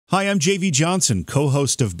Hi, I'm JV Johnson,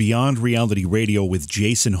 co-host of Beyond Reality Radio with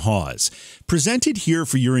Jason Hawes. Presented here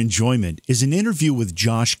for your enjoyment is an interview with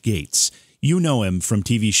Josh Gates. You know him from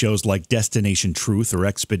TV shows like Destination Truth or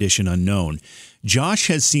Expedition Unknown. Josh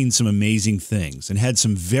has seen some amazing things and had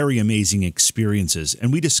some very amazing experiences,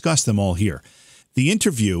 and we discuss them all here. The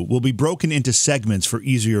interview will be broken into segments for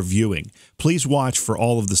easier viewing. Please watch for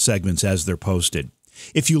all of the segments as they're posted.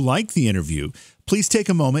 If you like the interview, please take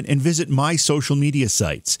a moment and visit my social media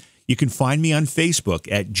sites. You can find me on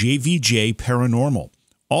Facebook at JVJ Paranormal.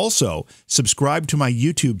 Also, subscribe to my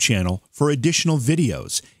YouTube channel for additional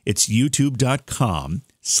videos. It's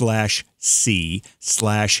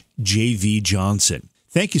youtube.com/C/JV Johnson.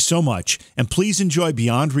 Thank you so much, and please enjoy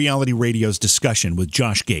Beyond Reality Radio's discussion with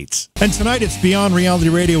Josh Gates. And tonight it's Beyond Reality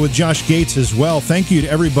Radio with Josh Gates as well. Thank you to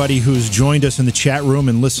everybody who's joined us in the chat room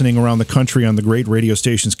and listening around the country on the great radio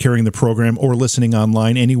stations carrying the program or listening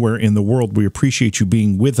online anywhere in the world. We appreciate you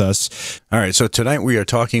being with us. All right, so tonight we are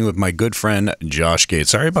talking with my good friend Josh Gates.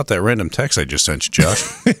 Sorry about that random text I just sent you, Josh.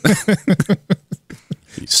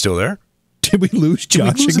 You still there? Did we lose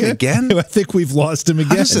Josh again? I think we've lost him again.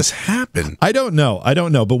 How does this happen? I don't know.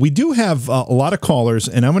 But we do have a lot of callers,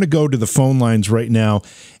 and I'm going to go to the phone lines right now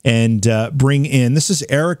and bring in. This is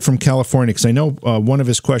Eric from California, because I know one of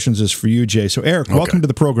his questions is for you, Jay. So, Eric, welcome to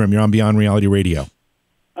the program. You're on Beyond Reality Radio.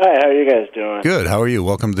 Hi, how are you guys doing? Good. How are you?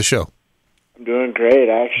 Welcome to the show. I'm doing great.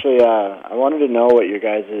 Actually, I wanted to know what your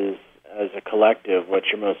guys' as a collective, what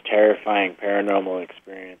your most terrifying paranormal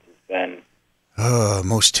experience has been.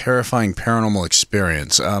 Most terrifying paranormal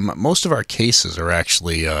experience. Most of our cases are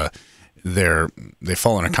actually they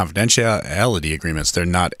fall under confidentiality agreements. They're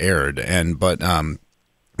not aired, but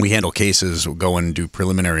we handle cases, go and do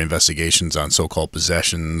preliminary investigations on so-called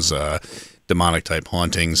possessions, demonic type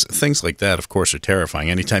hauntings, things like that. Of course, are terrifying.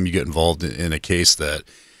 Anytime you get involved in a case that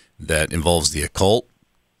involves the occult,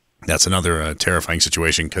 that's another terrifying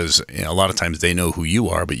situation, because a lot of times they know who you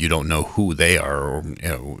are, but you don't know who they are, or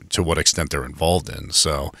to what extent they're involved in.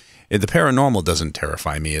 So the paranormal doesn't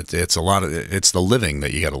terrify me. It's the living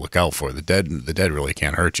that you got to look out for. The dead really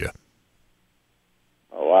can't hurt you.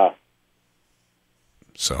 Oh wow!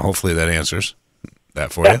 So hopefully that answers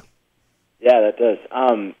that for you. Yeah, that does.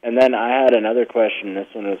 And then I had another question.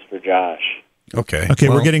 This one was for Josh. Okay,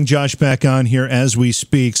 we're getting Josh back on here as we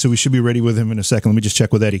speak, so we should be ready with him in a second. Let me just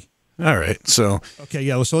check with Eddie. All right, so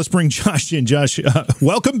let's bring Josh in. Josh,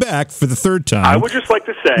 welcome back for the third time. I would just like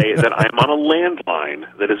to say that I'm on a landline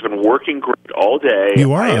that has been working great all day.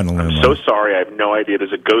 You are on a landline. I'm so sorry. I have no idea.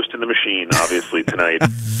 There's a ghost in the machine, obviously, tonight.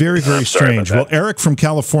 Very, very strange. Well, Eric from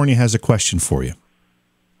California has a question for you.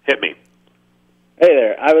 Hit me. Hey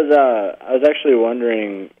there. I was actually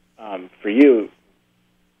wondering for you,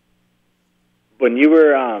 when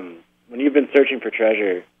you've been searching for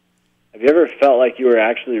treasure, have you ever felt like you were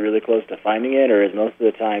actually really close to finding it, or is most of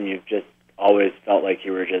the time you've just always felt like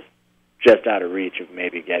you were just out of reach of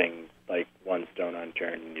maybe getting like one stone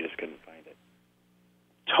unturned and you just couldn't find it?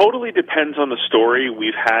 Totally depends on the story.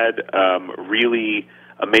 We've had really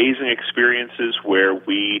amazing experiences where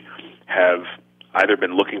we have either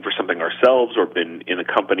been looking for something ourselves or been in the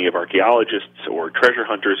company of archaeologists or treasure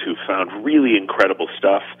hunters who found really incredible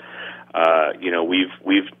stuff.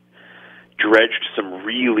 We've dredged some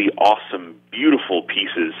really awesome, beautiful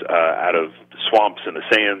pieces out of the swamps and the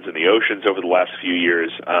sands and the oceans over the last few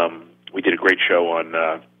years. We did a great show on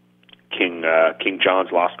King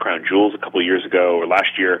John's Lost Crown Jewels a couple of years ago, or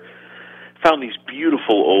last year. Found these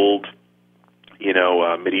beautiful old,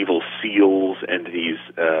 medieval seals and these,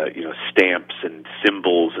 stamps and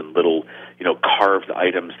symbols and little, carved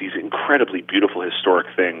items. These incredibly beautiful historic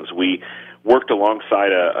things. We worked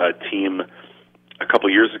alongside a team a couple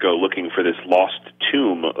years ago looking for this lost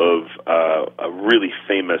tomb of a really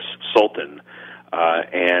famous sultan,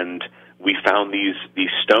 and we found these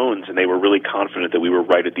stones, and they were really confident that we were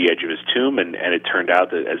right at the edge of his tomb, and it turned out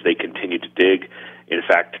that as they continued to dig, in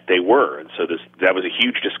fact, they were. And so that was a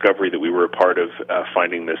huge discovery that we were a part of,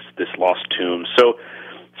 finding this lost tomb. So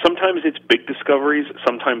sometimes it's big discoveries,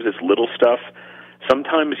 sometimes it's little stuff.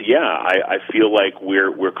 Sometimes, I feel like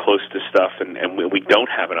we're close to stuff, and we don't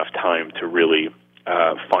have enough time to really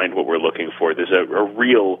find what we're looking for. There's a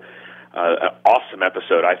real awesome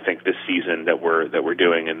episode, I think, this season that we're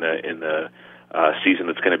doing in the season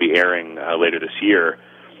that's going to be airing later this year,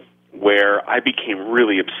 where I became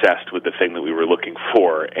really obsessed with the thing that we were looking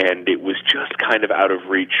for, and it was just kind of out of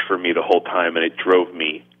reach for me the whole time, and it drove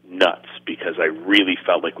me nuts because I really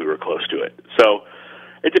felt like we were close to it. So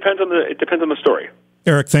it depends on the story.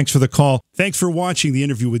 Eric, thanks for the call. Thanks for watching the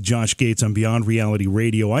interview with Josh Gates on Beyond Reality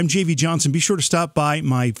Radio. I'm JV Johnson. Be sure to stop by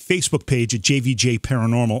my Facebook page at JVJ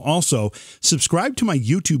Paranormal. Also, subscribe to my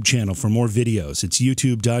YouTube channel for more videos. It's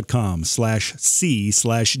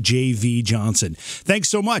youtube.com/C/JV Johnson. Thanks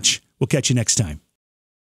so much. We'll catch you next time.